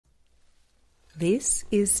This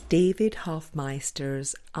is David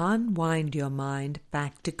Hoffmeister's Unwind Your Mind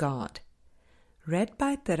Back to God, read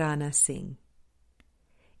by Tarana Singh.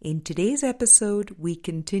 In today's episode, we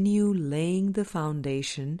continue laying the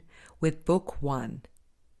foundation with Book 1.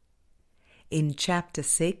 In Chapter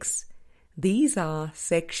 6, these are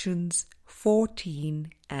sections 14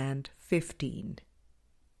 and 15.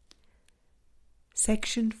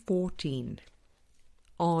 Section 14,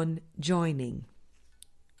 on joining.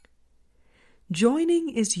 Joining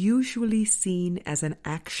is usually seen as an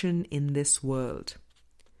action in this world.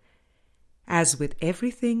 As with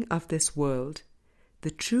everything of this world,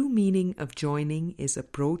 the true meaning of joining is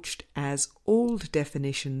approached as old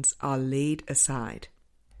definitions are laid aside.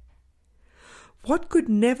 What could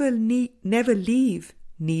never leave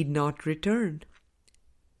need not return.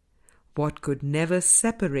 What could never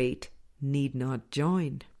separate need not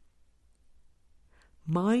join.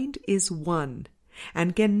 Mind is one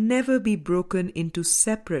and can never be broken into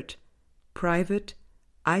separate, private,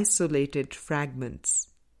 isolated fragments,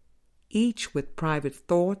 each with private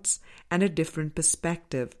thoughts and a different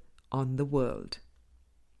perspective on the world.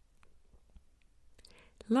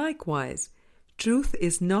 Likewise, truth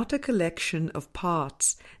is not a collection of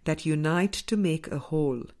parts that unite to make a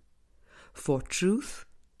whole, for truth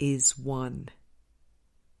is one.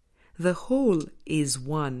 The whole is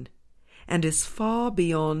one, and is far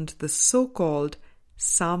beyond the so-called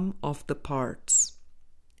sum of the parts.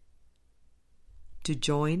 To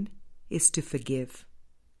join is to forgive,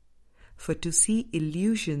 for to see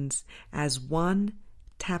illusions as one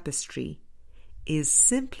tapestry is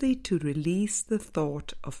simply to release the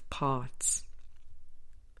thought of parts.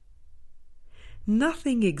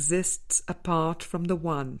 Nothing exists apart from the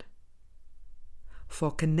one,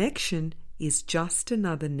 for connection is just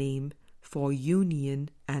another name for union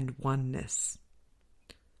and oneness.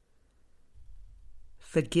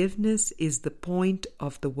 Forgiveness is the point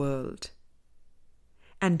of the world,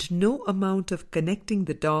 and no amount of connecting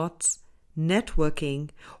the dots, networking,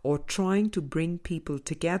 or trying to bring people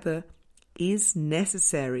together is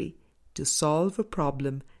necessary to solve a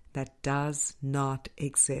problem that does not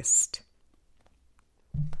exist.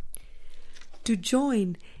 To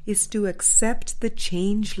join is to accept the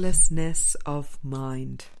changelessness of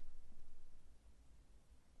mind.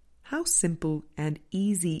 How simple and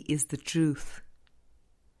easy is the truth.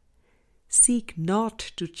 Seek not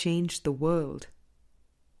to change the world,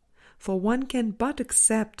 for one can but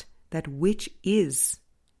accept that which is,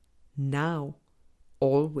 now,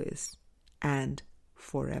 always, and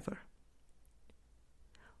forever.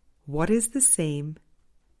 What is the same,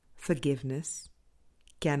 forgiveness,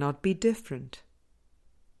 cannot be different.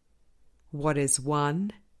 What is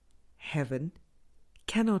one, heaven,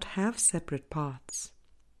 cannot have separate parts.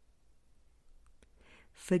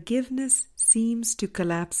 Forgiveness seems to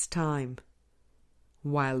collapse time,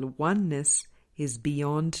 while oneness is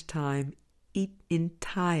beyond time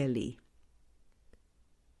entirely.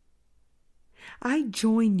 I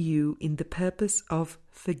join you in the purpose of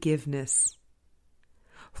forgiveness,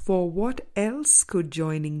 for what else could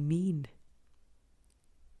joining mean?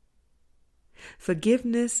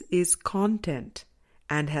 Forgiveness is content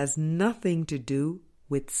and has nothing to do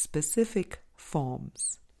with specific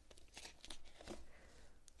forms.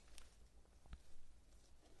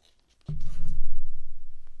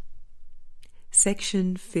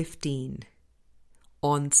 Section 15,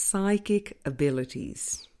 on psychic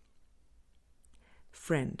abilities.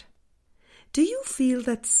 Friend, do you feel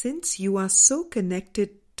that since you are so connected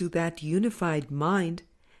to that unified mind,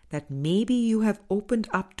 that maybe you have opened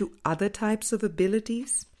up to other types of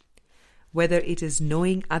abilities? Whether it is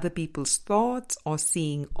knowing other people's thoughts, or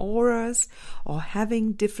seeing auras, or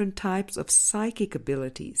having different types of psychic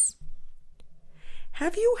abilities.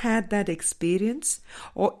 Have you had that experience,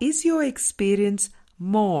 or is your experience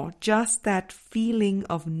more just that feeling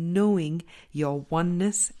of knowing your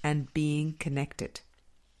oneness and being connected?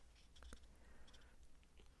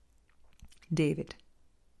 David,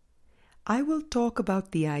 I will talk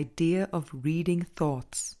about the idea of reading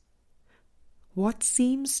thoughts. What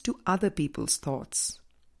seems to other people's thoughts?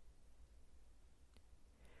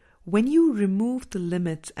 When you remove the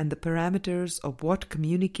limits and the parameters of what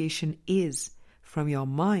communication is from your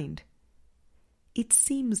mind, it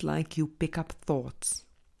seems like you pick up thoughts.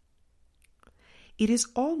 It is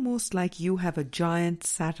almost like you have a giant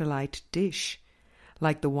satellite dish,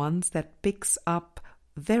 like the ones that picks up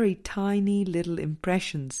very tiny little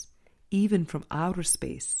impressions, even from outer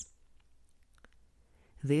space.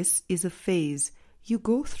 This is a phase you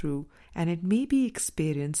go through, and it may be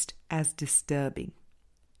experienced as disturbing.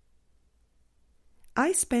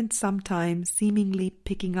 I spent some time seemingly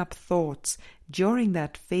picking up thoughts during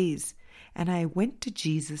that phase and I went to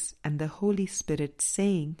Jesus and the Holy Spirit,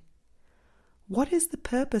 saying, "What is the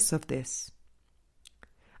purpose of this?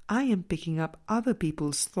 I am picking up other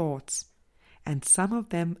people's thoughts, and some of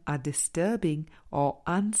them are disturbing or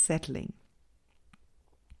unsettling."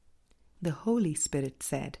 The Holy Spirit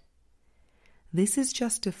said, "This is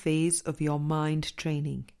just a phase of your mind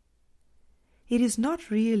training. It is not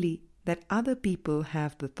really that other people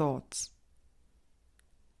have the thoughts.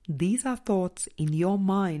 These are thoughts in your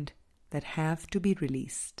mind that have to be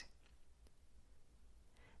released."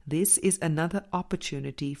 This is another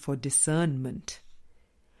opportunity for discernment,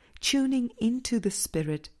 tuning into the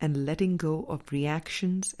Spirit and letting go of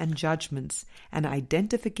reactions and judgments and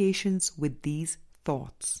identifications with these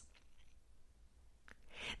thoughts.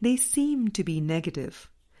 They seem to be negative,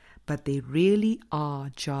 but they really are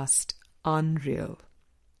just unreal.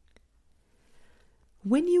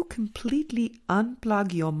 When you completely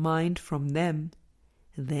unplug your mind from them,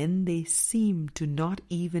 then they seem to not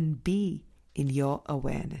even be in your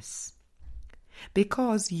awareness,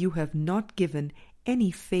 because you have not given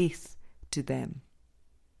any faith to them.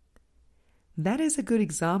 That is a good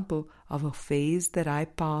example of a phase that I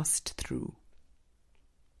passed through.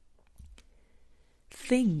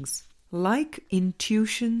 Things like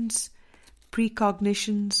intuitions,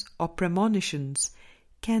 precognitions, or premonitions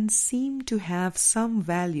can seem to have some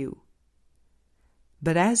value.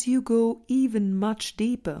 But as you go even much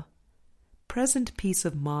deeper, present peace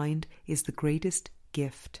of mind is the greatest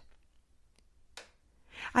gift.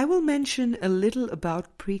 I will mention a little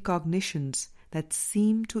about precognitions that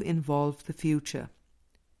seem to involve the future.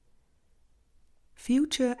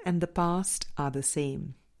 Future and the past are the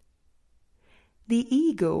same. The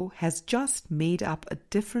ego has just made up a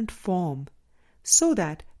different form so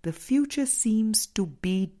that the future seems to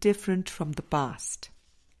be different from the past.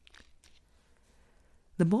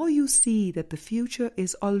 The more you see that the future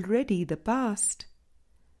is already the past,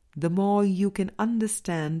 the more you can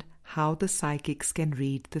understand how the psychics can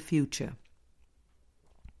read the future.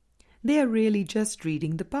 They are really just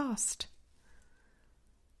reading the past.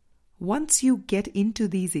 Once you get into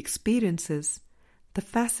these experiences, the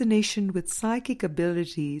fascination with psychic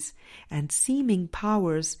abilities and seeming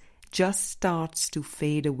powers just starts to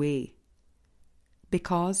fade away,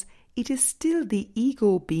 because it is still the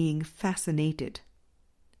ego being fascinated.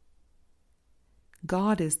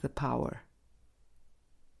 God is the power.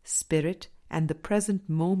 Spirit and the present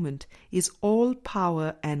moment is all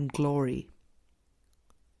power and glory.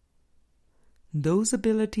 Those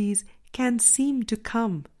abilities can seem to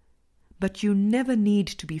come, but you never need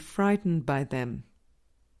to be frightened by them.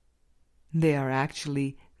 They are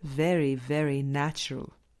actually very, very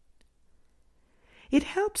natural. It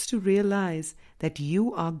helps to realize that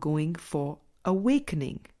you are going for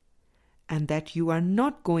awakening, and that you are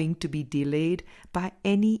not going to be delayed by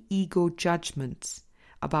any ego judgments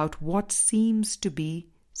about what seems to be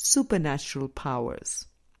supernatural powers.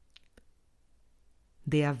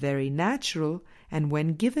 They are very natural, and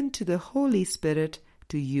when given to the Holy Spirit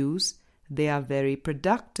to use, they are very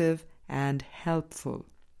productive and helpful.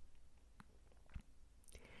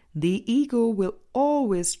 The ego will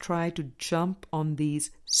always try to jump on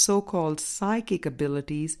these so-called psychic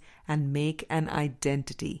abilities and make an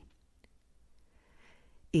identity.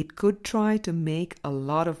 It could try to make a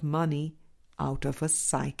lot of money out of a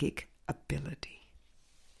psychic ability.